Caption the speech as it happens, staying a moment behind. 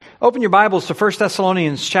Open your Bibles to 1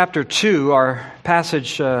 Thessalonians chapter 2, our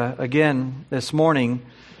passage again this morning.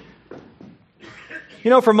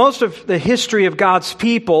 You know, for most of the history of God's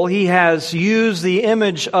people, He has used the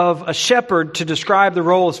image of a shepherd to describe the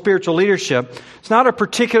role of spiritual leadership. It's not a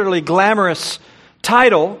particularly glamorous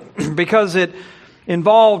title because it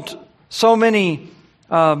involved so many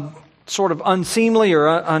sort of unseemly or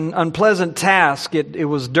unpleasant tasks. It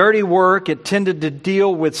was dirty work. It tended to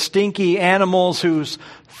deal with stinky animals whose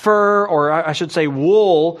fur, or I should say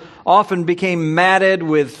wool, often became matted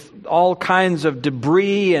with all kinds of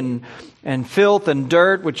debris and filth and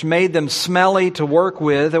dirt, which made them smelly to work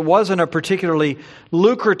with. It wasn't a particularly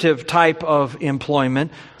lucrative type of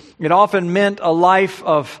employment. It often meant a life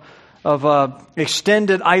of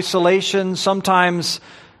extended isolation, sometimes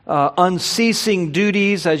unceasing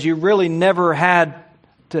duties, as you really never had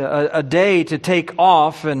a day to take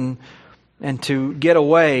off and to get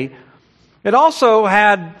away. It also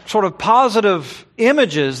had sort of positive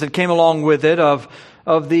images that came along with it of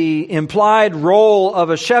the implied role of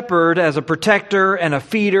a shepherd as a protector and a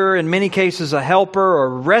feeder, in many cases a helper or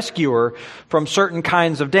rescuer from certain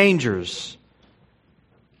kinds of dangers.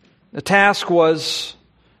 The task was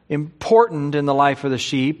important in the life of the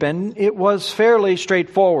sheep, and it was fairly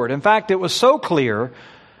straightforward. In fact, it was so clear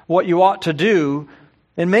what you ought to do,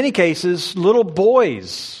 in many cases, little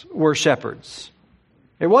boys were shepherds.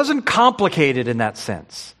 It wasn't complicated in that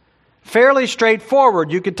sense. Fairly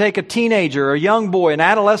straightforward. You could take a teenager, a young boy, an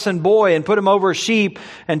adolescent boy, and put him over a sheep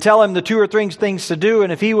and tell him the two or three things to do,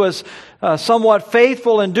 and if he was somewhat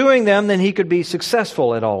faithful in doing them, then he could be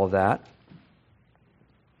successful at all of that.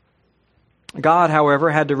 God,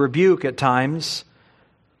 however, had to rebuke at times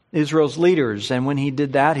Israel's leaders, and when He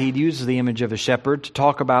did that, He'd use the image of a shepherd to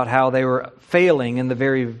talk about how they were failing in the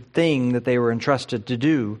very thing that they were entrusted to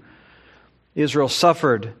do. Israel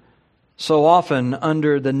suffered so often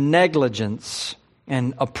under the negligence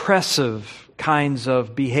and oppressive kinds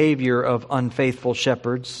of behavior of unfaithful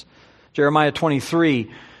shepherds. Jeremiah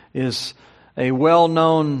 23 is a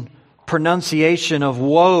well-known pronunciation of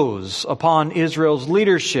woes upon Israel's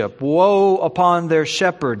leadership. Woe upon their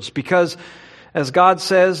shepherds, because, as God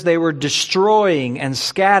says, they were destroying and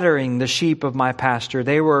scattering the sheep of my pasture.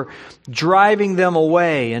 They were driving them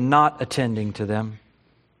away and not attending to them.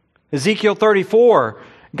 Ezekiel 34,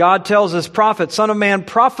 God tells His prophet, "Son of man,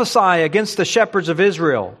 prophesy against the shepherds of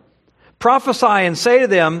Israel. Prophesy and say to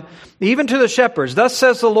them, even to the shepherds, thus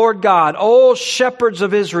says the Lord God, O shepherds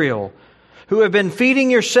of Israel, who have been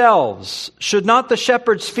feeding yourselves, should not the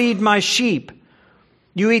shepherds feed my sheep?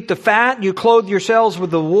 You eat the fat, you clothe yourselves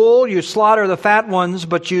with the wool, you slaughter the fat ones,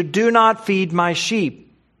 but you do not feed my sheep.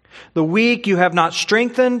 The weak you have not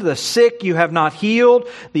strengthened, the sick you have not healed,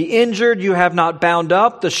 the injured you have not bound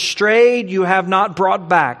up, the strayed you have not brought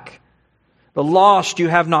back, the lost you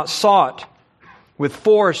have not sought. With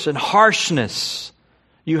force and harshness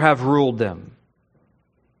you have ruled them.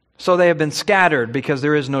 So they have been scattered because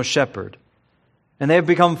there is no shepherd. And they have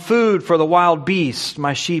become food for the wild beasts.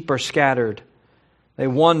 My sheep are scattered. They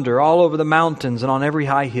wander all over the mountains and on every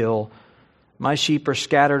high hill. My sheep are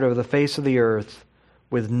scattered over the face of the earth,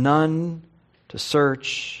 with none to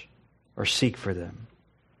search or seek for them."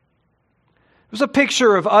 It was a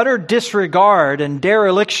picture of utter disregard and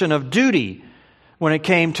dereliction of duty when it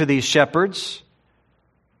came to these shepherds.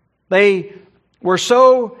 They were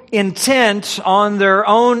so intent on their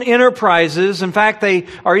own enterprises. In fact, they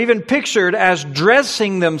are even pictured as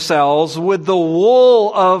dressing themselves with the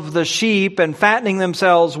wool of the sheep and fattening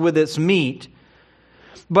themselves with its meat.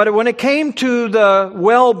 But when it came to the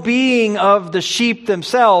well-being of the sheep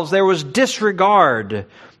themselves, there was disregard,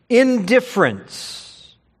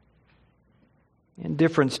 indifference.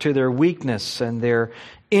 Indifference to their weakness and their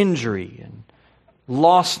injury and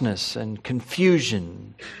lostness and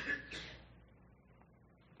confusion.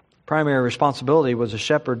 Primary responsibility was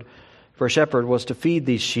for a shepherd was to feed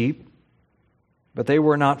these sheep, but they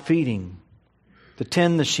were not feeding. To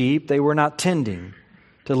tend the sheep, they were not tending.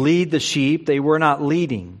 To lead the sheep, they were not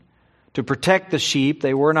leading. To protect the sheep,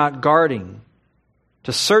 they were not guarding.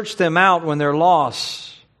 To search them out when they're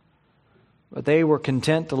lost, but they were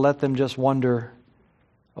content to let them just wander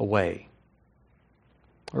away.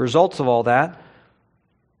 The results of all that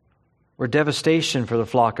were devastation for the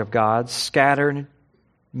flock of God, scattered,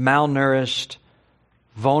 malnourished,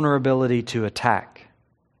 vulnerability to attack.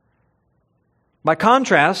 By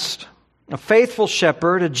contrast, a faithful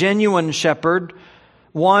shepherd, a genuine shepherd,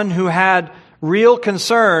 one who had real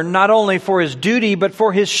concern not only for his duty but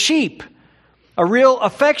for his sheep, a real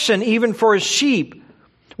affection even for his sheep,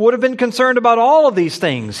 would have been concerned about all of these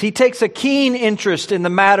things. He takes a keen interest in the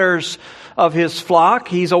matters of His flock.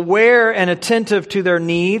 He's aware and attentive to their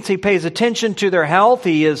needs. He pays attention to their health.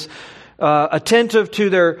 He is attentive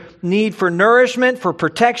to their need for nourishment, for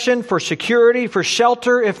protection, for security, for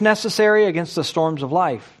shelter, if necessary, against the storms of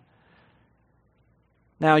life.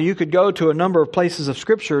 Now, you could go to a number of places of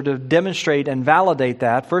Scripture to demonstrate and validate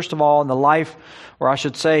that. First of all, in the life, or I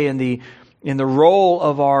should say in the role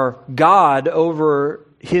of our God over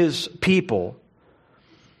His people.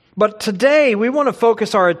 But today, we want to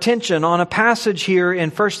focus our attention on a passage here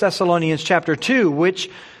in 1 Thessalonians chapter 2, which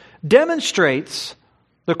demonstrates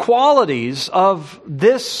the qualities of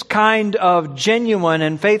this kind of genuine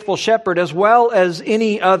and faithful shepherd as well as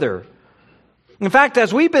any other. In fact,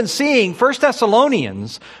 as we've been seeing, 1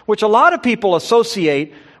 Thessalonians, which a lot of people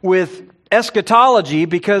associate with eschatology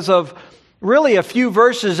because of really a few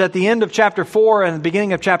verses at the end of chapter 4 and the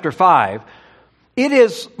beginning of chapter 5, it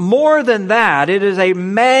is more than that. It is a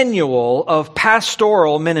manual of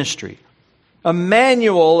pastoral ministry. A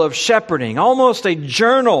manual of shepherding, almost a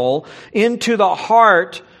journal into the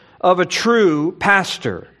heart of a true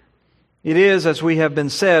pastor. It is, as we have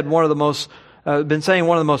been saying, one of the most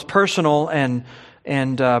personal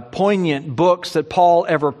and poignant books that Paul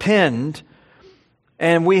ever penned.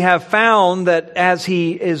 And we have found that as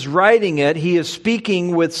he is writing it, he is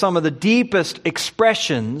speaking with some of the deepest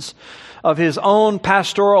expressions of his own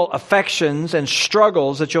pastoral affections and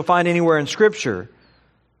struggles that you'll find anywhere in Scripture.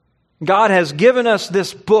 God has given us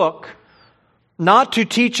this book not to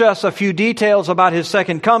teach us a few details about His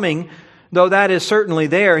second coming, though that is certainly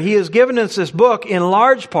there. He has given us this book in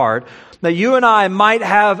large part that you and I might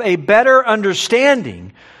have a better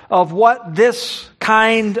understanding of what this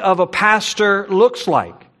kind of a pastor looks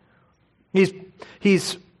like.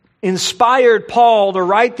 He's inspired Paul to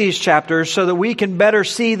write these chapters so that we can better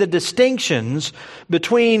see the distinctions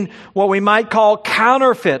between what we might call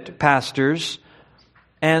counterfeit pastors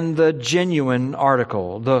and the genuine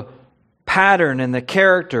article, the pattern and the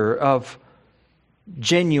character of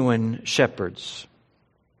genuine shepherds.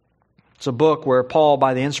 It's a book where Paul,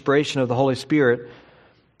 by the inspiration of the Holy Spirit,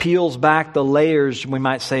 peels back the layers, we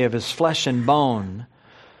might say, of his flesh and bone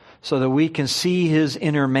so that we can see his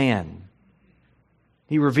inner man.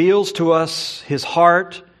 He reveals to us his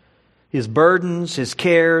heart, his burdens, his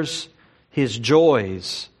cares, his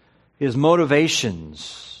joys, his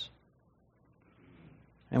motivations.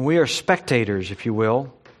 And we are spectators, if you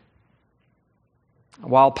will,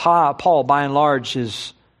 while Paul, by and large,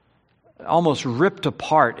 is almost ripped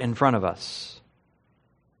apart in front of us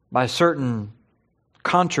by certain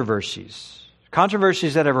controversies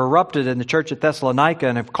that have erupted in the church at Thessalonica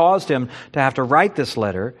and have caused him to have to write this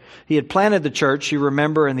letter. He had planted the church, you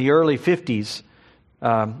remember, in the early 50s,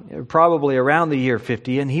 probably around the year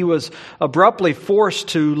 50, and he was abruptly forced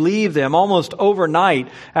to leave them almost overnight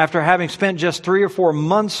after having spent just 3 or 4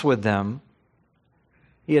 months with them.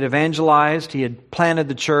 He had evangelized, he had planted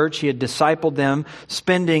the church, he had discipled them,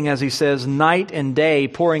 spending, as he says, night and day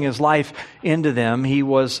pouring his life into them. He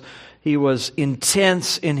was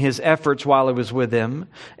intense in his efforts while he was with them.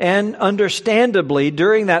 And understandably,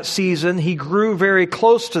 during that season, he grew very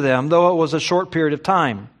close to them, though it was a short period of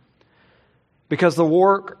time. Because the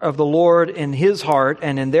work of the Lord in his heart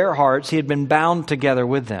and in their hearts, he had been bound together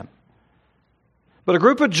with them. But a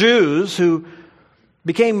group of Jews who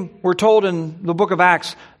we're told in the book of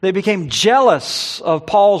Acts, they became jealous of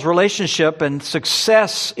Paul's relationship and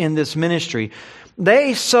success in this ministry.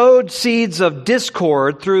 They sowed seeds of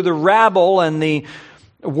discord through the rabble and the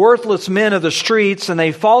worthless men of the streets, and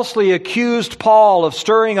they falsely accused Paul of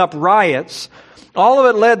stirring up riots. All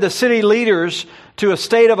of it led the city leaders to a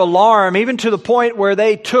state of alarm, even to the point where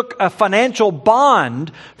they took a financial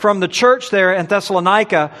bond from the church there in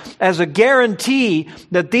Thessalonica as a guarantee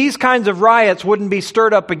that these kinds of riots wouldn't be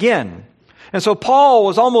stirred up again. And so Paul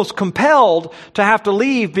was almost compelled to have to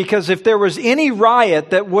leave, because if there was any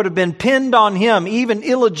riot that would have been pinned on him, even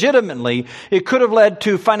illegitimately, it could have led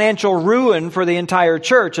to financial ruin for the entire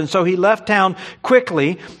church. And so he left town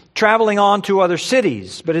quickly, traveling on to other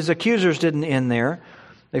cities. But his accusers didn't end there.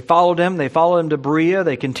 They followed him to Berea.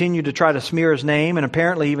 They continued to try to smear his name, and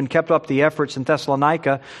apparently even kept up the efforts in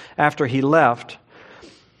Thessalonica after he left.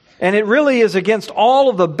 And it really is against all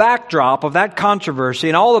of the backdrop of that controversy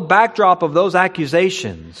and all the backdrop of those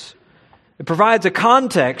accusations. It provides a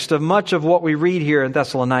context of much of what we read here in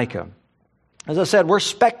Thessalonica. As I said, we're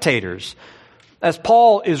spectators, as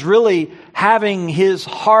Paul is really having his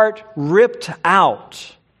heart ripped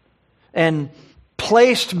out and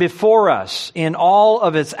placed before us in all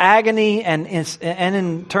of its agony and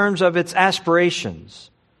in terms of its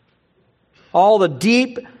aspirations. All the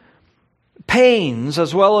deep pains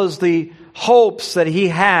as well as the hopes that he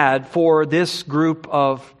had for this group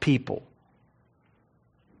of people.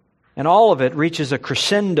 And all of it reaches a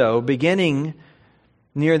crescendo beginning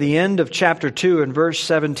near the end of chapter 2 and verse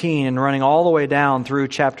 17 and running all the way down through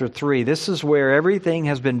chapter 3. This is where everything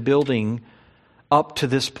has been building up to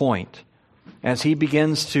this point as he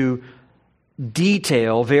begins to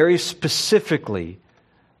detail very specifically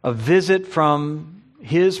a visit from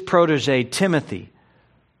his protege Timothy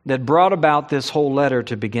that brought about this whole letter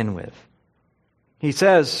to begin with. He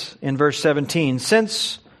says in verse 17,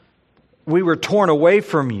 "Since we were torn away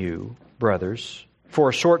from you, brothers, for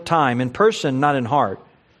a short time, in person, not in heart,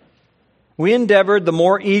 we endeavored the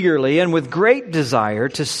more eagerly and with great desire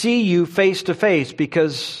to see you face to face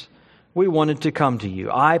because we wanted to come to you.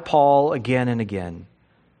 I, Paul, again and again,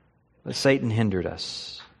 but Satan hindered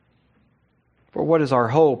us. For what is our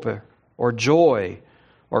hope or joy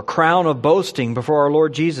or crown of boasting before our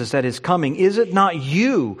Lord Jesus at His coming? Is it not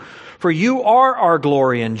you? For you are our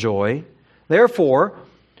glory and joy. Therefore,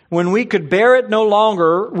 when we could bear it no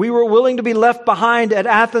longer, we were willing to be left behind at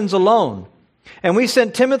Athens alone. And we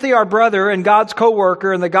sent Timothy, our brother and God's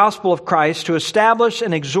co-worker in the gospel of Christ, to establish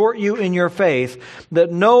and exhort you in your faith,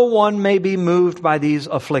 that no one may be moved by these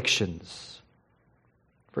afflictions.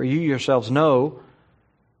 For you yourselves know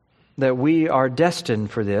that we are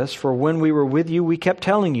destined for this. For when we were with you, we kept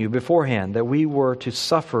telling you beforehand that we were to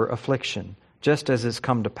suffer affliction, just as has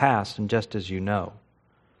come to pass and just as you know.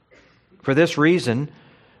 For this reason,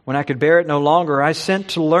 when I could bear it no longer, I sent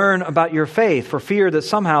to learn about your faith, for fear that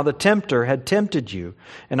somehow the tempter had tempted you,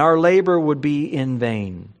 and our labor would be in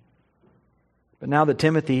vain. But now that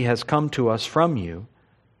Timothy has come to us from you,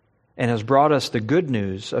 and has brought us the good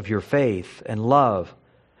news of your faith and love,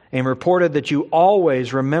 and reported that you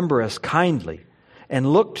always remember us kindly,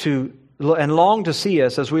 and long to see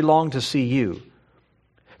us as we long to see you.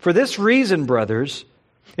 For this reason, brothers,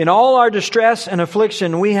 in all our distress and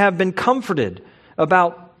affliction, we have been comforted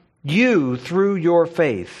about you through your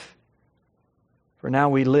faith. For now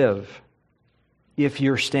we live, if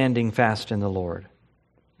you're standing fast in the Lord.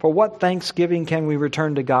 For what thanksgiving can we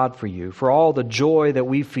return to God for you, for all the joy that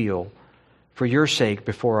we feel for your sake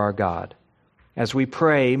before our God, as we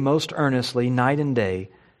pray most earnestly night and day,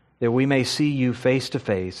 that we may see you face to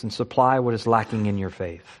face and supply what is lacking in your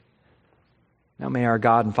faith. Now may our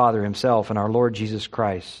God and Father Himself and our Lord Jesus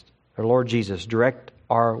direct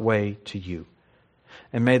our way to you.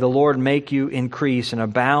 And may the Lord make you increase and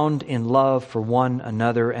abound in love for one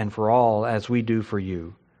another and for all, as we do for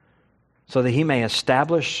you, so that He may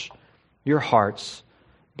establish your hearts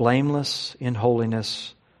blameless in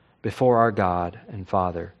holiness before our God and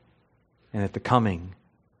Father, and at the coming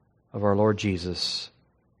of our Lord Jesus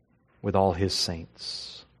with all His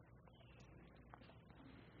saints."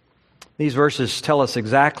 These verses tell us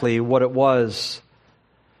exactly what it was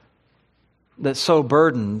that so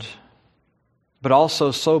burdened but also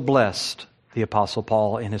so blessed the Apostle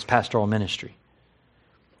Paul in his pastoral ministry.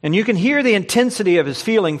 And you can hear the intensity of his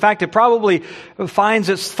feeling. In fact, it probably finds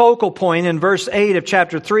its focal point in verse 8 of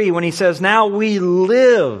chapter 3 when he says, "Now we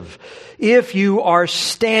live if you are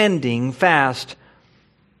standing fast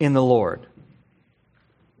in the Lord."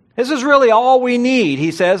 This is really all we need, he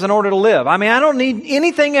says, in order to live. I don't need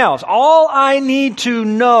anything else. All I need to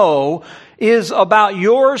know is about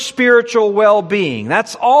your spiritual well-being.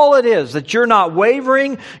 That's all it is, that you're not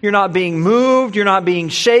wavering, you're not being moved, you're not being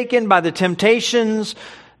shaken by the temptations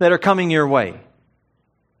that are coming your way.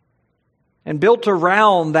 And built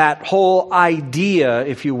around that whole idea,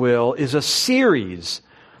 if you will, is a series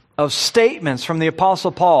of statements from the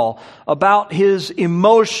Apostle Paul about his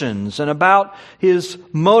emotions and about his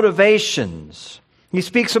motivations. He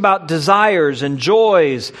speaks about desires and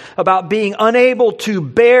joys, about being unable to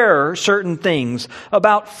bear certain things,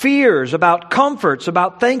 about fears, about comforts,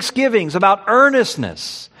 about thanksgivings, about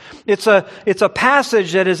earnestness. It's a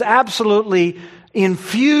passage that is absolutely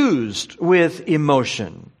infused with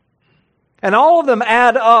emotion. And all of them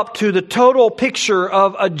add up to the total picture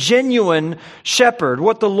of a genuine shepherd,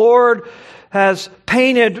 what the Lord has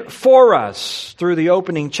painted for us through the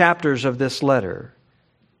opening chapters of this letter.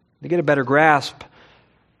 To get a better grasp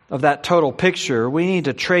of that total picture, we need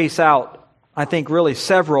to trace out, I think, really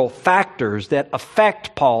several factors that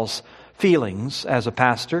affect Paul's feelings as a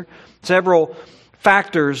pastor. Several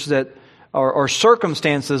factors that or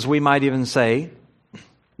circumstances, we might even say,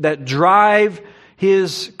 that drive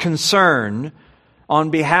his concern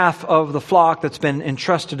on behalf of the flock that's been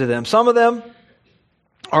entrusted to them. Some of them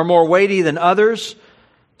are more weighty than others.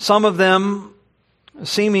 Some of them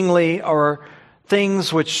seemingly are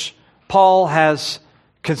things which Paul has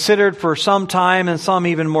considered for some time and some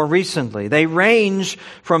even more recently. They range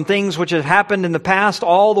from things which have happened in the past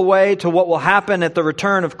all the way to what will happen at the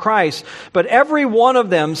return of Christ. But every one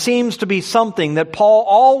of them seems to be something that Paul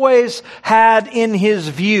always had in his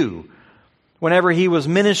view whenever he was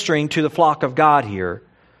ministering to the flock of God here.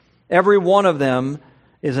 Every one of them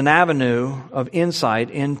is an avenue of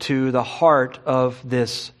insight into the heart of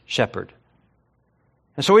this shepherd.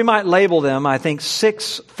 And so we might label them, I think,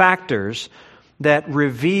 6 factors that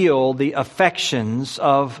reveal the affections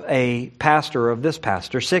of a pastor, of this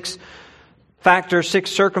pastor. 6 factors, 6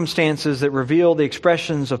 circumstances that reveal the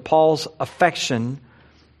expressions of Paul's affection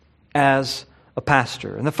as a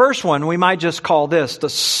pastor. And the first one we might just call this the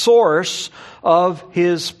source of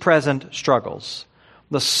his present struggles.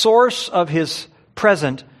 The source of his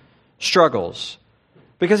present struggles.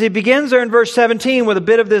 Because he begins there in verse 17 with a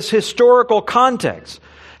bit of this historical context.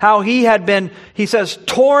 How he had been, he says,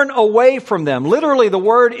 torn away from them. Literally, the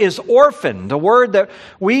word is orphaned, a word that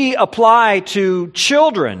we apply to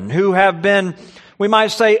children who have been, we might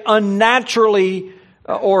say, unnaturally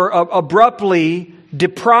or abruptly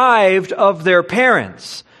deprived of their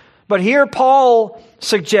parents. But here Paul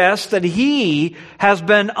suggests that he has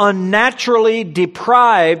been unnaturally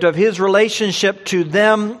deprived of his relationship to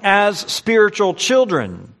them as spiritual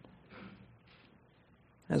children.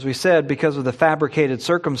 As we said, because of the fabricated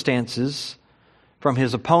circumstances from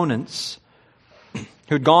his opponents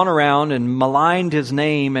who'd gone around and maligned his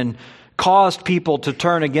name and caused people to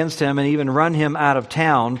turn against him and even run him out of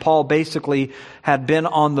town, Paul basically had been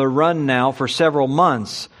on the run now for several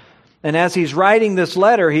months. And as he's writing this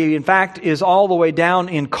letter, he in fact is all the way down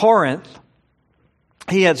in Corinth.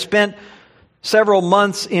 He had spent several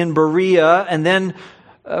months in Berea, and then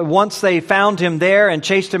once they found him there and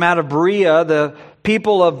chased him out of Berea, the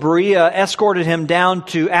people of Berea escorted him down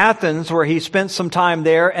to Athens, where he spent some time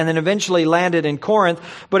there and then eventually landed in Corinth.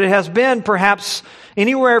 But it has been perhaps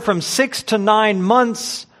anywhere from 6 to 9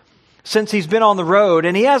 months since he's been on the road,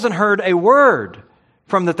 and he hasn't heard a word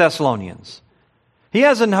from the Thessalonians. He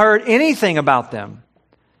hasn't heard anything about them.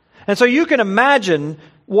 And so you can imagine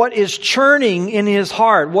what is churning in his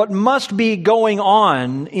heart, what must be going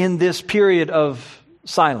on in this period of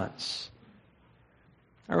silence.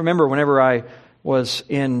 I remember whenever I was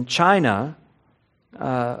in China,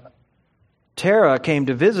 Tara came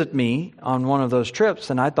to visit me on one of those trips,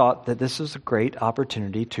 and I thought that this was a great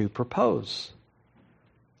opportunity to propose.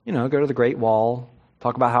 You know, go to the Great Wall,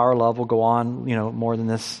 talk about how our love will go on, more than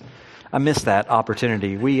this. I missed that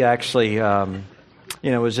opportunity. We actually,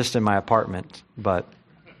 it was just in my apartment, but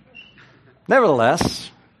nevertheless,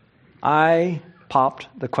 I popped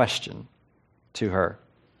the question to her,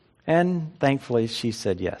 and thankfully she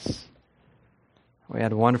said yes. We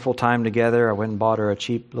had a wonderful time together. I went and bought her a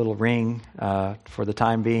cheap little ring for the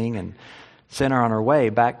time being and sent her on her way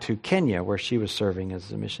back to Kenya, where she was serving as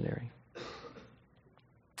a missionary.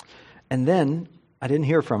 And then I didn't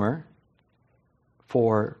hear from her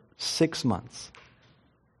for 6 months.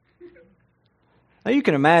 Now you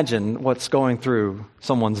can imagine what's going through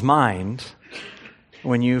someone's mind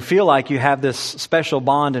when you feel like you have this special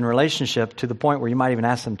bond and relationship to the point where you might even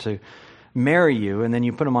ask them to marry you, and then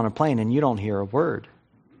you put them on a plane and you don't hear a word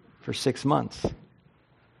for 6 months.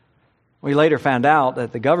 We later found out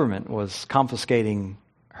that the government was confiscating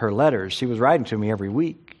her letters. She was writing to me every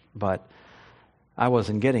week, but I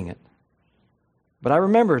wasn't getting it. But I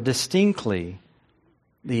remember distinctly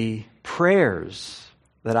the prayers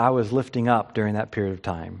that I was lifting up during that period of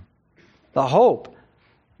time. The hope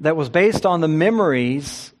that was based on the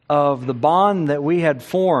memories of the bond that we had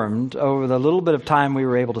formed over the little bit of time we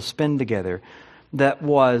were able to spend together, that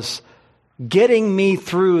was getting me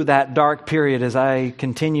through that dark period as I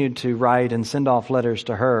continued to write and send off letters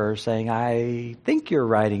to her saying, I think you're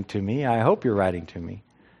writing to me. I hope you're writing to me.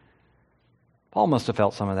 Paul must have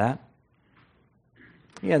felt some of that.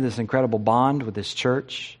 He had this incredible bond with this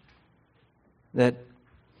church that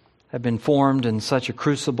had been formed in such a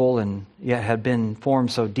crucible and yet had been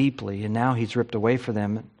formed so deeply, and now he's ripped away from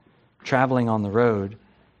them, traveling on the road,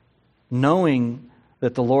 knowing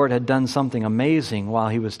that the Lord had done something amazing while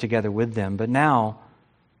he was together with them, but now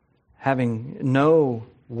having no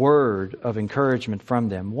word of encouragement from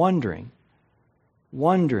them, wondering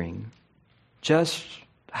just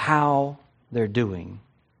how they're doing.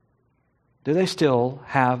 Do they still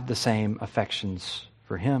have the same affections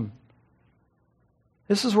for him?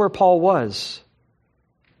 This is where Paul was.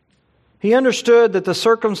 He understood that the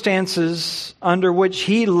circumstances under which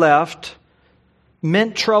he left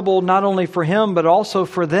meant trouble not only for him, but also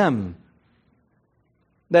for them.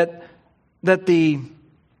 That the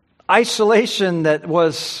isolation that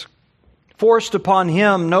was forced upon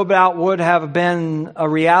him no doubt would have been a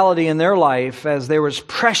reality in their life, as there was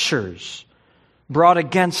pressures brought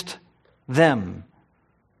against them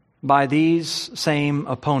by these same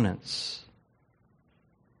opponents.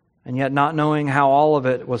 And yet, not knowing how all of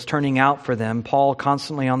it was turning out for them, Paul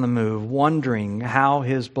constantly on the move, wondering how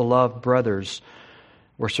his beloved brothers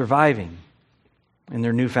were surviving in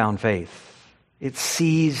their newfound faith. It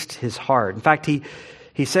seized his heart. In fact,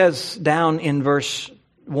 he says down in verse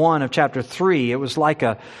 1 of chapter 3, it was like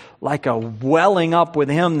a welling up with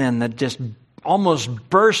him then that just almost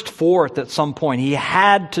burst forth at some point. He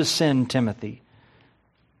had to send Timothy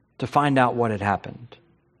to find out what had happened.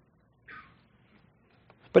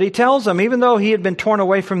 But he tells them, even though he had been torn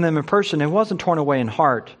away from them in person, it wasn't torn away in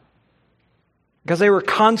heart, because they were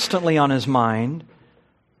constantly on his mind.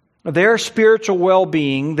 Their spiritual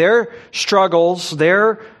well-being, their struggles,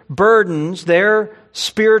 their burdens, their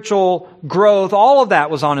spiritual growth, all of that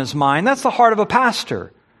was on his mind. That's the heart of a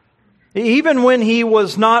pastor. Even when he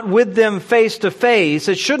was not with them face to face,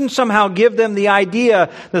 it shouldn't somehow give them the idea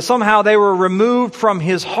that somehow they were removed from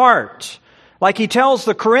his heart. Like he tells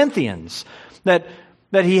the Corinthians that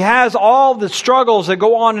he has all the struggles that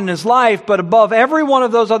go on in his life, but above every one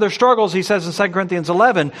of those other struggles, he says in 2 Corinthians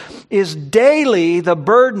 11, is daily the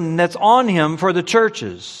burden that's on him for the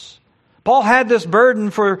churches. Paul had this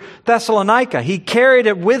burden for Thessalonica. He carried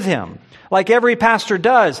it with him, like every pastor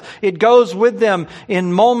does. It goes with them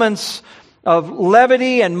in moments of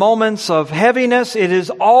levity and moments of heaviness. It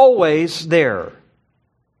is always there.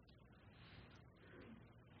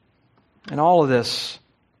 And all of this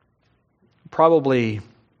probably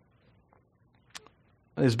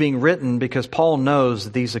is being written because Paul knows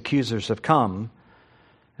that these accusers have come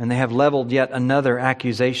and they have leveled yet another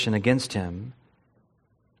accusation against him,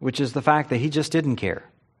 which is the fact that he just didn't care.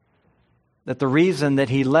 That the reason that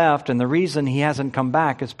he left and the reason he hasn't come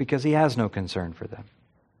back is because he has no concern for them.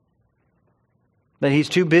 That he's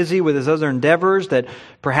too busy with his other endeavors, that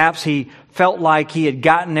perhaps he felt like he had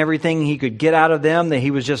gotten everything he could get out of them, that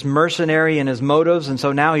he was just mercenary in his motives, and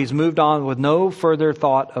so now he's moved on with no further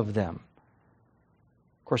thought of them.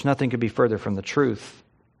 Of course, nothing could be further from the truth.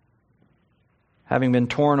 Having been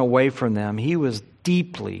torn away from them, he was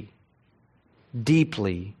deeply,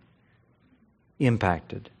 deeply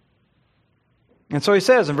impacted. And so he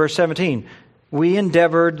says in verse 17, we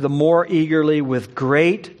endeavored the more eagerly with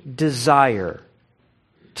great desire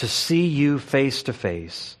to see you face to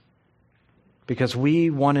face, because we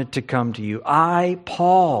wanted to come to you. I,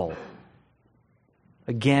 Paul,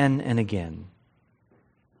 again and again.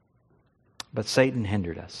 But Satan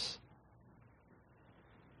hindered us.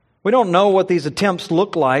 We don't know what these attempts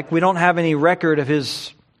look like. We don't have any record of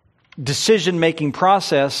his decision-making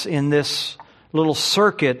process in this little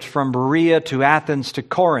circuit from Berea to Athens to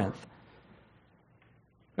Corinth.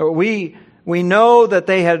 We know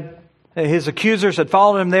that his accusers had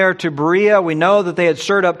followed him there to Berea. We know that they had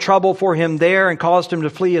stirred up trouble for him there and caused him to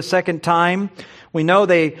flee a second time. We know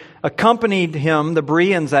they accompanied him, the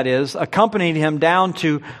Bereans that is, accompanied him down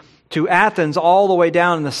to Athens all the way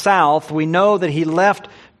down in the south. We know that he left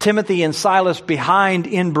Timothy and Silas behind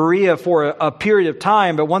in Berea for a period of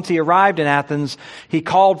time, but once he arrived in Athens, he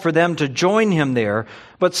called for them to join him there.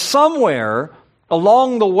 But somewhere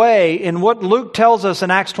along the way, in what Luke tells us in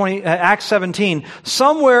Acts 17,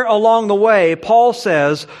 somewhere along the way, Paul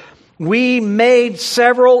says, we made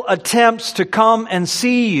several attempts to come and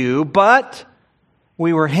see you, but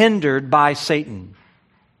we were hindered by Satan.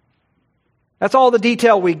 That's all the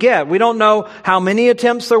detail we get. We don't know how many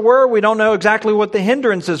attempts there were. We don't know exactly what the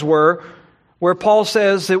hindrances were, where Paul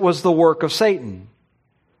says it was the work of Satan.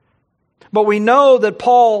 But we know that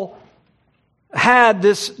Paul had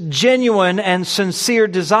this genuine and sincere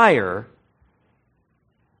desire.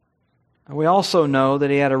 And we also know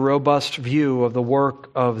that he had a robust view of the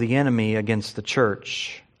work of the enemy against the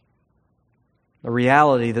church. The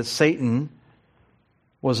reality that Satan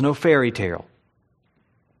was no fairy tale.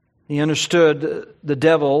 He understood the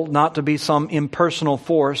devil not to be some impersonal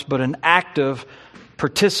force, but an active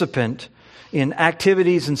participant in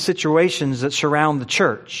activities and situations that surround the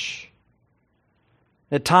church.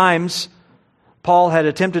 At times, Paul had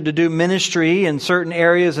attempted to do ministry in certain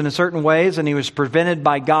areas and in certain ways, and he was prevented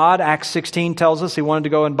by God. Acts 16 tells us he wanted to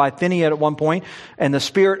go in Bithynia at one point, and the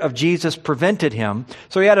Spirit of Jesus prevented him.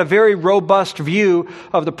 So he had a very robust view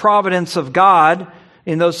of the providence of God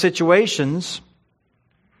in those situations.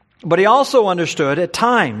 But he also understood at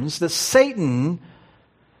times that Satan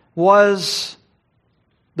was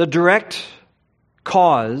the direct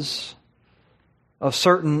cause of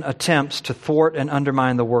certain attempts to thwart and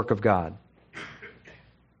undermine the work of God.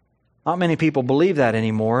 Not many people believe that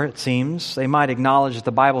anymore, it seems. They might acknowledge that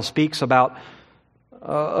the Bible speaks about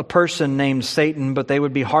a person named Satan, but they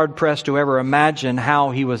would be hard-pressed to ever imagine how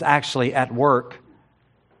he was actually at work,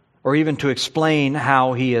 or even to explain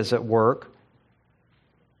how he is at work.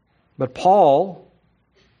 But Paul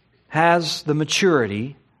has the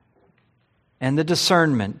maturity and the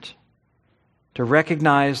discernment to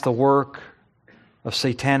recognize the work of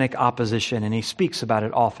satanic opposition, and he speaks about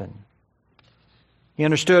it often. He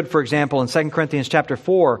understood, for example, in 2 Corinthians chapter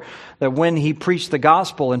 4, that when he preached the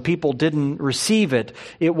gospel and people didn't receive it,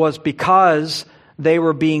 it was because they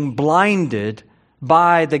were being blinded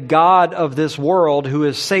by the god of this world, who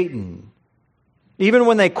is Satan. Even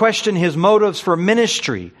when they questioned his motives for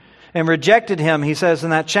ministry and rejected him, he says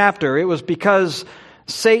in that chapter, it was because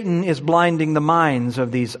Satan is blinding the minds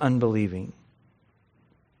of these unbelieving.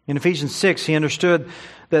 In Ephesians 6, he understood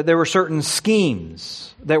that there were certain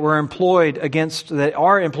schemes that are employed against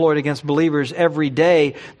believers every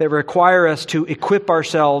day that require us to equip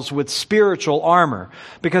ourselves with spiritual armor.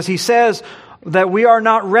 Because he says that we are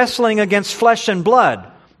not wrestling against flesh and blood.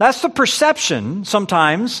 That's the perception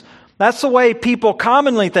sometimes. That's the way people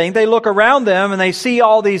commonly think. They look around them and they see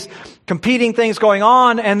all these competing things going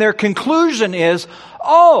on, and their conclusion is,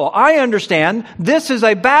 oh, I understand. This is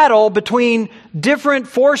a battle between different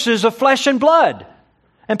forces of flesh and blood.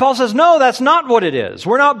 And Paul says, no, that's not what it is.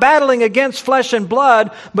 We're not battling against flesh and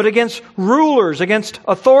blood, but against rulers, against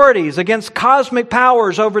authorities, against cosmic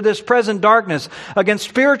powers over this present darkness, against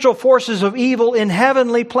spiritual forces of evil in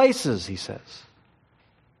heavenly places, he says.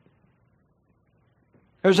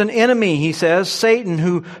 There's an enemy, he says, Satan,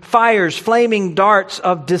 who fires flaming darts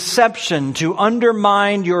of deception to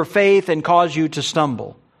undermine your faith and cause you to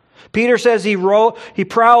stumble. Peter says he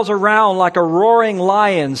prowls around like a roaring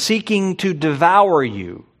lion seeking to devour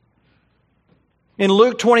you. In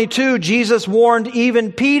Luke 22, Jesus warned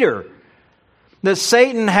even Peter that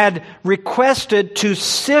Satan had requested to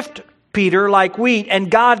sift Peter like wheat, and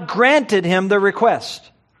God granted him the request.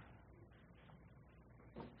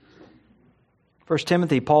 1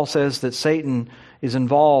 Timothy, Paul says that Satan is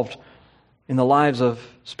involved in the lives of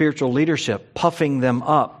spiritual leadership, puffing them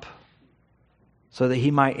up so that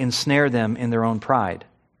he might ensnare them in their own pride.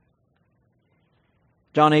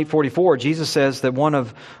 John 8:44, Jesus says that one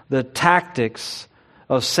of the tactics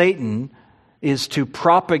of Satan is to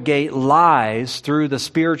propagate lies through the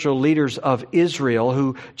spiritual leaders of Israel,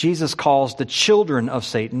 who Jesus calls the children of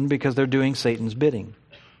Satan because they're doing Satan's bidding.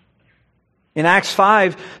 In Acts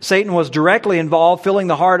 5, Satan was directly involved, filling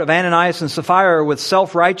the heart of Ananias and Sapphira with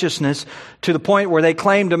self-righteousness to the point where they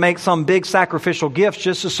claimed to make some big sacrificial gifts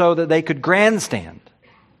just so that they could grandstand.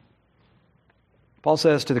 Paul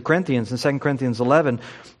says to the Corinthians in 2 Corinthians 11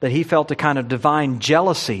 that he felt a kind of divine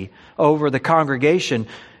jealousy over the congregation.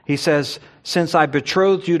 He says, since I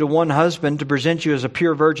betrothed you to one husband to present you as a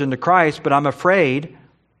pure virgin to Christ, but I'm afraid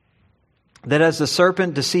that as the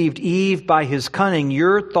serpent deceived Eve by his cunning,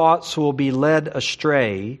 your thoughts will be led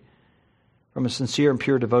astray from a sincere and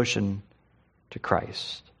pure devotion to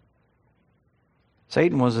Christ.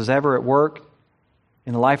 Satan was as ever at work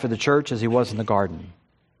in the life of the church as he was in the garden.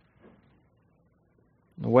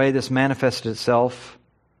 The way this manifested itself,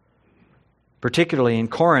 particularly in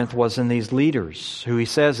Corinth, was in these leaders who he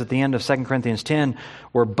says at the end of 2 Corinthians 10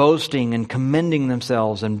 were boasting and commending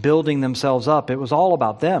themselves and building themselves up. It was all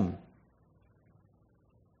about them.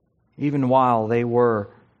 Even while they were,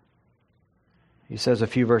 he says a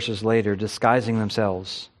few verses later, disguising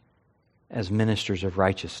themselves as ministers of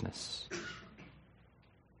righteousness.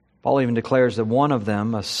 Paul even declares that one of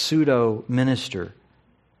them, a pseudo-minister,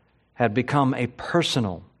 had become a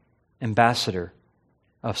personal ambassador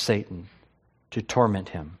of Satan to torment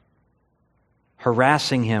him,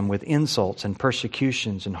 harassing him with insults and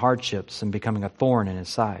persecutions and hardships and becoming a thorn in his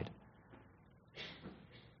side.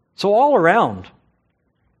 So all around,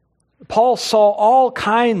 Paul saw all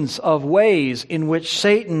kinds of ways in which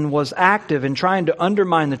Satan was active in trying to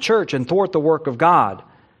undermine the church and thwart the work of God.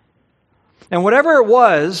 And whatever it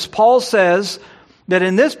was, Paul says that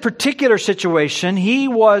in this particular situation, he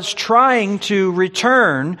was trying to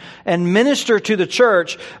return and minister to the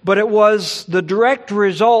church, but it was the direct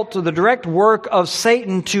result of the direct work of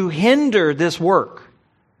Satan to hinder this work.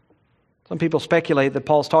 Some people speculate that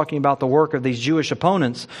Paul's talking about the work of these Jewish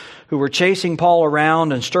opponents who were chasing Paul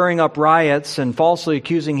around and stirring up riots and falsely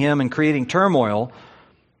accusing him and creating turmoil.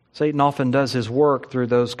 Satan often does his work through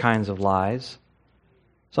those kinds of lies.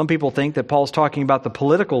 Some people think that Paul's talking about the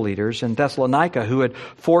political leaders in Thessalonica who had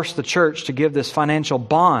forced the church to give this financial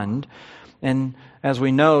bond. And as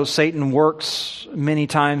we know, Satan works many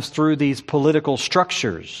times through these political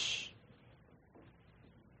structures.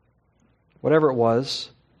 Whatever it was,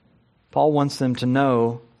 Paul wants them to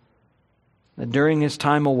know that during his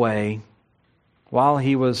time away, while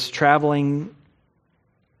he was traveling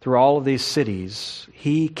through all of these cities,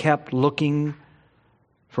 he kept looking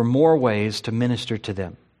for more ways to minister to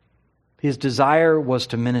them. His desire was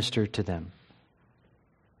to minister to them.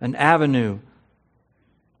 An avenue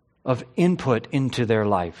of input into their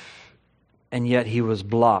life. And yet he was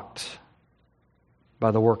blocked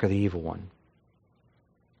by the work of the evil one.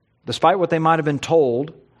 Despite what they might have been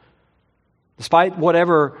told, despite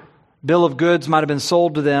whatever bill of goods might have been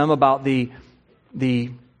sold to them about the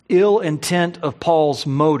ill intent of Paul's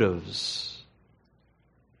motives,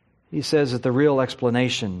 he says that the real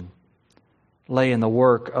explanation lay in the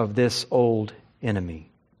work of this old enemy.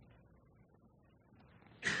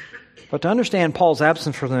 But to understand Paul's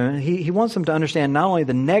absence from them, he wants them to understand not only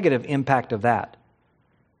the negative impact of that,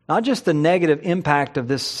 not just the negative impact of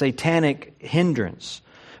this satanic hindrance,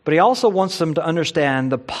 but he also wants them to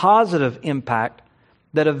understand the positive impact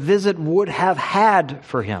that a visit would have had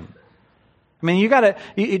for him. I mean,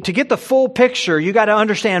 to get the full picture, you got to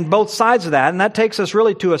understand both sides of that. And that takes us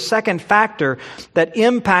really to a second factor that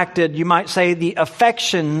impacted, you might say, the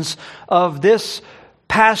affections of this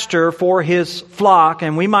pastor for his flock.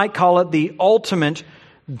 And we might call it the ultimate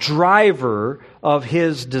driver of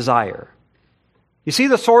his desire. You see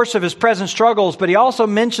the source of his present struggles, but he also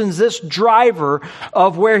mentions this driver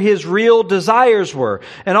of where his real desires were.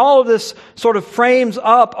 And all of this sort of frames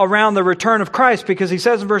up around the return of Christ, because he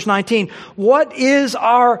says in verse 19, "What is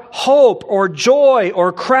our hope or joy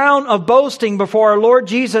or crown of boasting before our Lord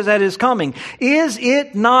Jesus at his coming? Is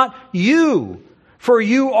it not you? For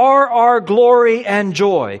you are our glory and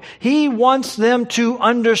joy." He wants them to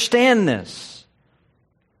understand this.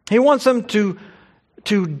 He wants them to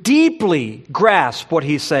deeply grasp what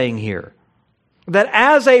he's saying here. That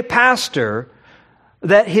as a pastor,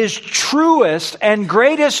 that his truest and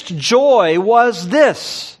greatest joy was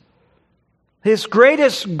this. His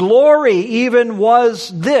greatest glory even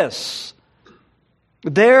was this: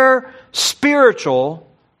 their spiritual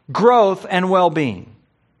growth and well-being.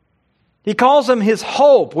 He calls them his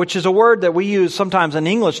hope, which is a word that we use sometimes in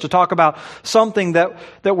English to talk about something that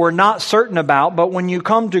we're not certain about. But when you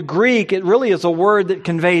come to Greek, it really is a word that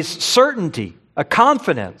conveys certainty, a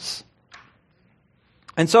confidence.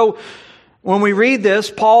 And so when we read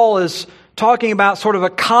this, Paul is talking about sort of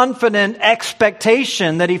a confident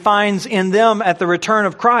expectation that he finds in them at the return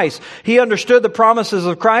of Christ. He understood the promises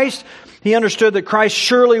of Christ. He understood that Christ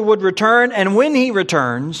surely would return. And when he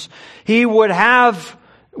returns, he would have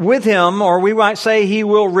with him, or we might say he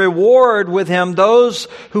will reward with him those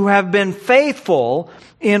who have been faithful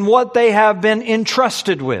in what they have been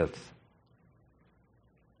entrusted with.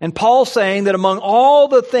 And Paul's saying that among all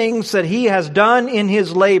the things that he has done in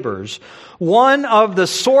his labors, one of the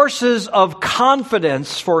sources of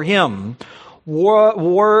confidence for him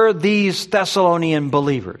were these Thessalonian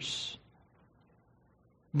believers.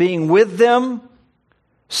 Being with them,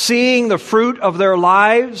 seeing the fruit of their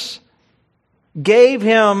lives, gave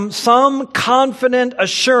him some confident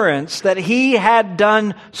assurance that he had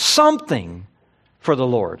done something for the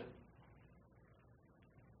Lord.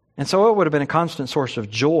 And so it would have been a constant source of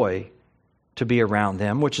joy to be around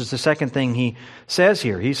them, which is the second thing he says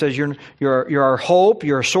here. He says, you're our hope,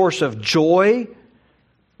 you're a source of joy.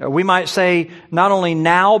 We might say not only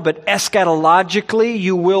now, but eschatologically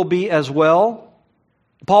you will be as well.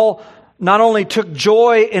 Paul not only took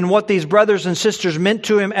joy in what these brothers and sisters meant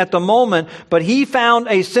to him at the moment, but he found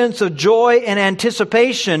a sense of joy and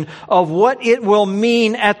anticipation of what it will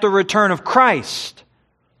mean at the return of Christ.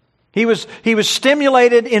 He was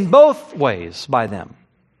stimulated in both ways by them.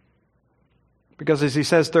 Because as he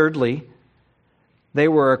says thirdly, they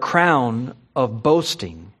were a crown of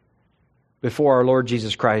boasting before our Lord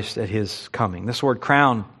Jesus Christ at his coming. This word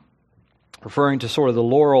crown, referring to sort of the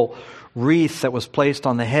laurel wreath that was placed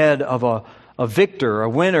on the head of a victor, a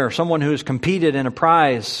winner, someone who has competed in a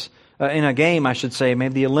prize, in a game, I should say,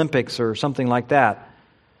 maybe the Olympics or something like that.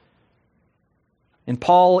 And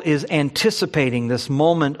Paul is anticipating this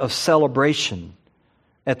moment of celebration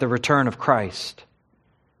at the return of Christ,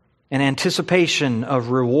 an anticipation of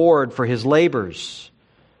reward for his labors.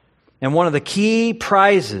 And one of the key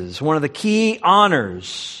prizes, one of the key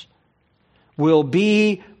honors will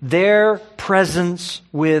be their presence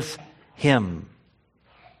with him.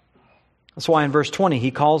 That's why in verse 20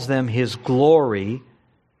 he calls them his glory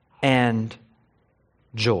and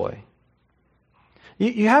joy.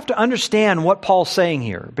 You have to understand what Paul's saying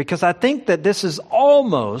here, because I think that this is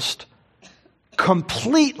almost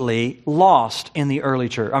completely lost in the early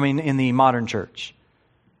church, in the modern church.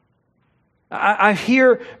 I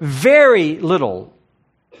hear very little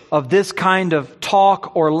of this kind of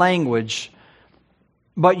talk or language,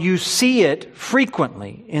 but you see it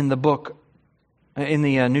frequently in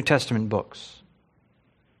the New Testament books.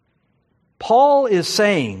 Paul is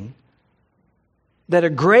saying that a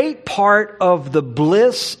great part of the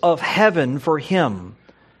bliss of heaven for him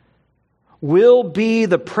will be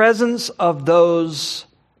the presence of those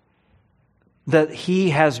that he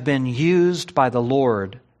has been used by the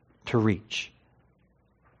Lord to reach.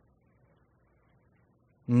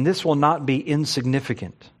 And this will not be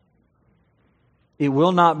insignificant. It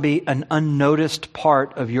will not be an unnoticed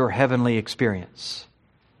part of your heavenly experience.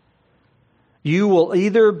 You will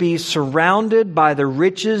either be surrounded by the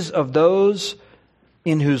riches of those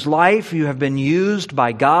in whose life you have been used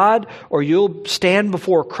by God, or you'll stand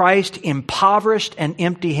before Christ impoverished and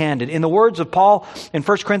empty-handed. In the words of Paul in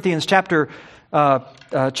 1 Corinthians chapter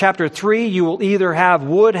 3, you will either have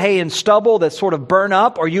wood, hay, and stubble that sort of burn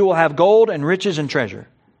up, or you will have gold and riches and treasure.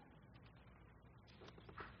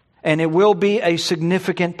 And it will be a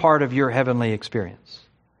significant part of your heavenly experience.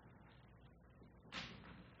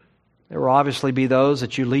 There will obviously be those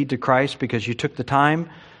that you lead to Christ because you took the time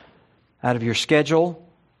out of your schedule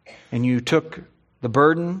and you took the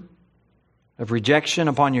burden of rejection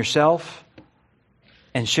upon yourself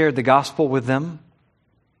and shared the gospel with them.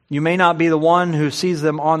 You may not be the one who sees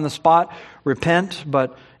them on the spot repent,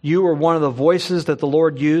 but you were one of the voices that the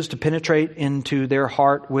Lord used to penetrate into their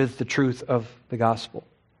heart with the truth of the gospel.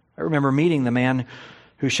 I remember meeting the man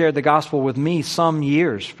who shared the gospel with me some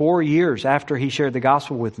years, 4 years after he shared the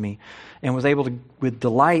gospel with me, and was able to, with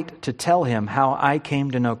delight, to tell him how I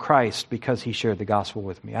came to know Christ because he shared the gospel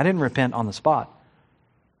with me. I didn't repent on the spot,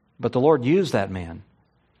 but the Lord used that man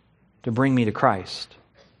to bring me to Christ.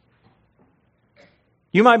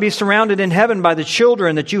 You might be surrounded in heaven by the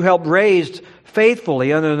children that you helped raise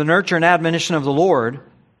faithfully under the nurture and admonition of the Lord,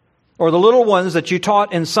 or the little ones that you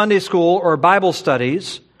taught in Sunday school or Bible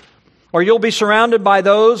studies. Or you'll be surrounded by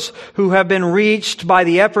those who have been reached by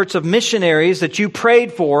the efforts of missionaries that you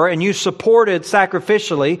prayed for and you supported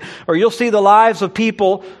sacrificially. Or you'll see the lives of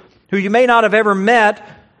people who you may not have ever met,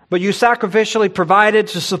 but you sacrificially provided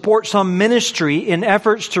to support some ministry in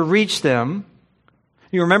efforts to reach them.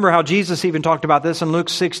 You remember how Jesus even talked about this in Luke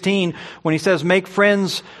 16 when he says, "Make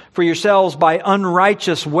friends for yourselves by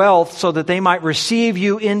unrighteous wealth so that they might receive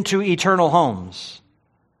you into eternal homes."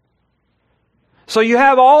 So you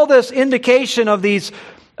have all this indication of these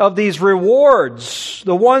rewards,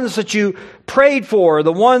 the ones that you prayed for,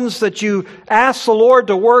 the ones that you asked the Lord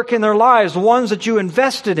to work in their lives, the ones that you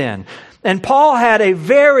invested in. And Paul had a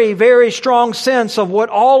very, very strong sense of what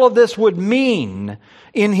all of this would mean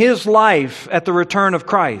in his life at the return of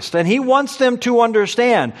Christ. And he wants them to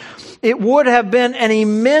understand it would have been an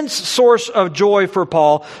immense source of joy for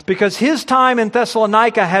Paul because his time in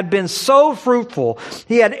Thessalonica had been so fruitful.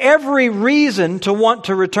 He had every reason to want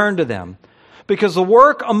to return to them because the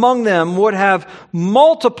work among them would have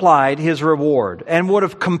multiplied his reward and would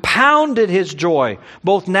have compounded his joy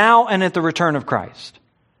both now and at the return of Christ.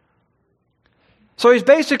 So he's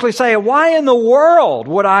basically saying, why in the world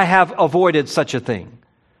would I have avoided such a thing?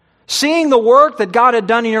 Seeing the work that God had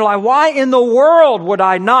done in your life, why in the world would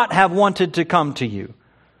I not have wanted to come to you?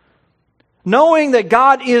 Knowing that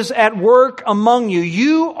God is at work among you,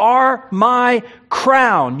 you are my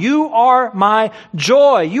crown. You are my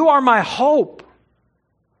joy. You are my hope.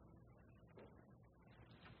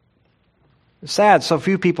 It's sad so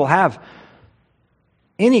few people have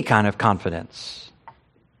any kind of confidence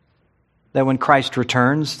that when Christ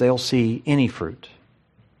returns, they'll see any fruit.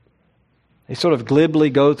 They sort of glibly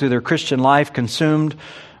go through their Christian life consumed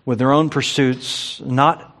with their own pursuits,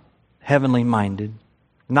 not heavenly minded,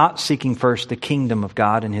 not seeking first the kingdom of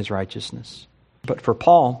God and His righteousness. But for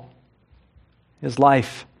Paul, his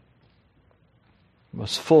life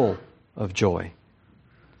was full of joy,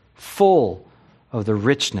 full of the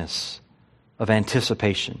richness of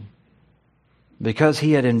anticipation, because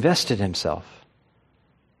he had invested himself,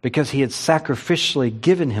 because he had sacrificially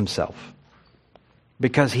given himself,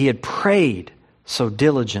 because he had prayed so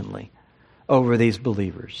diligently over these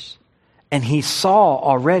believers. And he saw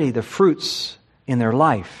already the fruits in their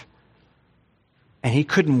life. And he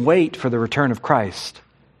couldn't wait for the return of Christ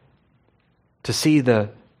to see the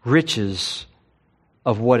riches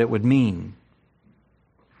of what it would mean.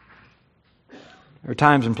 There are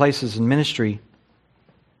times and places in ministry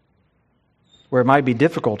where it might be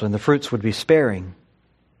difficult and the fruits would be sparing.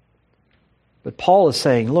 But Paul is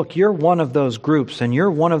saying, look, you're one of those groups and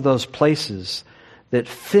you're one of those places that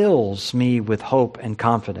fills me with hope and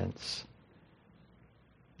confidence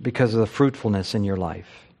because of the fruitfulness in your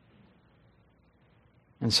life.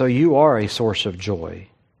 And so you are a source of joy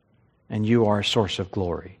and you are a source of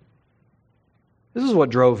glory. This is what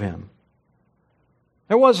drove him.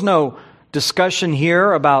 There was no discussion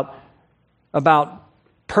here about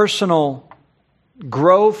personal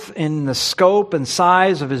growth in the scope and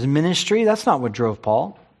size of his ministry. That's not what drove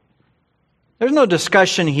Paul. There's no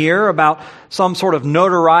discussion here about some sort of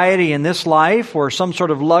notoriety in this life or some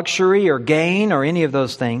sort of luxury or gain or any of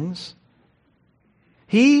those things.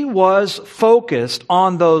 He was focused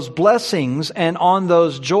on those blessings and on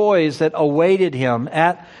those joys that awaited him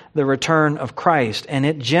at the return of Christ, and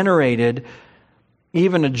it generated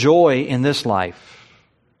even a joy in this life.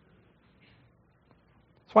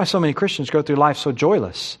 That's why so many Christians go through life so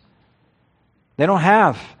joyless. They don't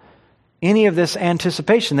have any of this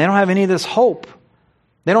anticipation. They don't have any of this hope.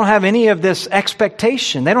 They don't have any of this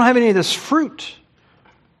expectation. They don't have any of this fruit.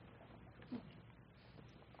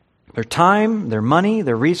 Their time, their money,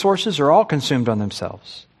 their resources are all consumed on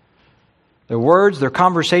themselves. Their words, their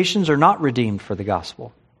conversations are not redeemed for the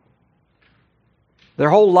gospel. Their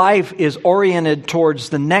whole life is oriented towards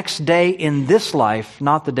the next day in this life,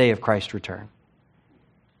 not the day of Christ's return.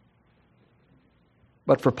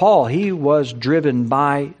 But for Paul, he was driven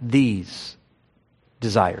by these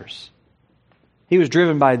desires. He was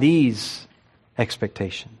driven by these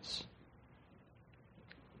expectations.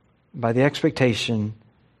 By the expectation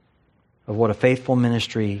of what a faithful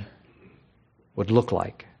ministry would look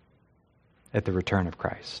like at the return of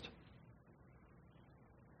Christ.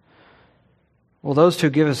 Well, those two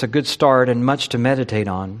give us a good start and much to meditate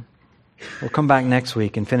on. We'll come back next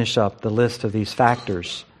week and finish up the list of these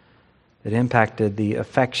factors that impacted the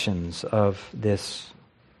affections of this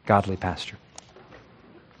godly pastor.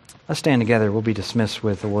 Let's stand together. We'll be dismissed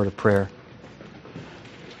with a word of prayer.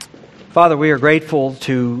 Father, we are grateful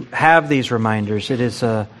to have these reminders. It is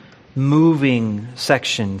a moving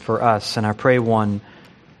section for us, and I pray one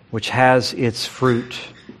which has its fruit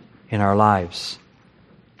in our lives.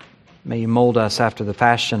 May you mold us after the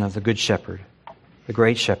fashion of the Good Shepherd, the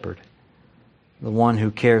great Shepherd, the one who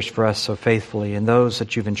cares for us so faithfully, and those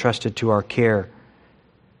that you've entrusted to our care,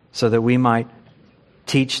 so that we might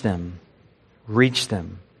teach them, reach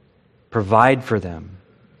them, provide for them,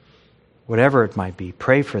 whatever it might be,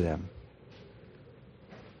 pray for them.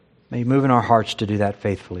 May you move in our hearts to do that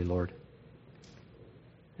faithfully, Lord.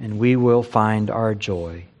 And we will find our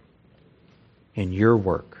joy in your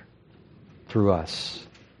work through us.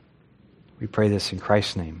 We pray this in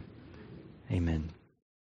Christ's name. Amen.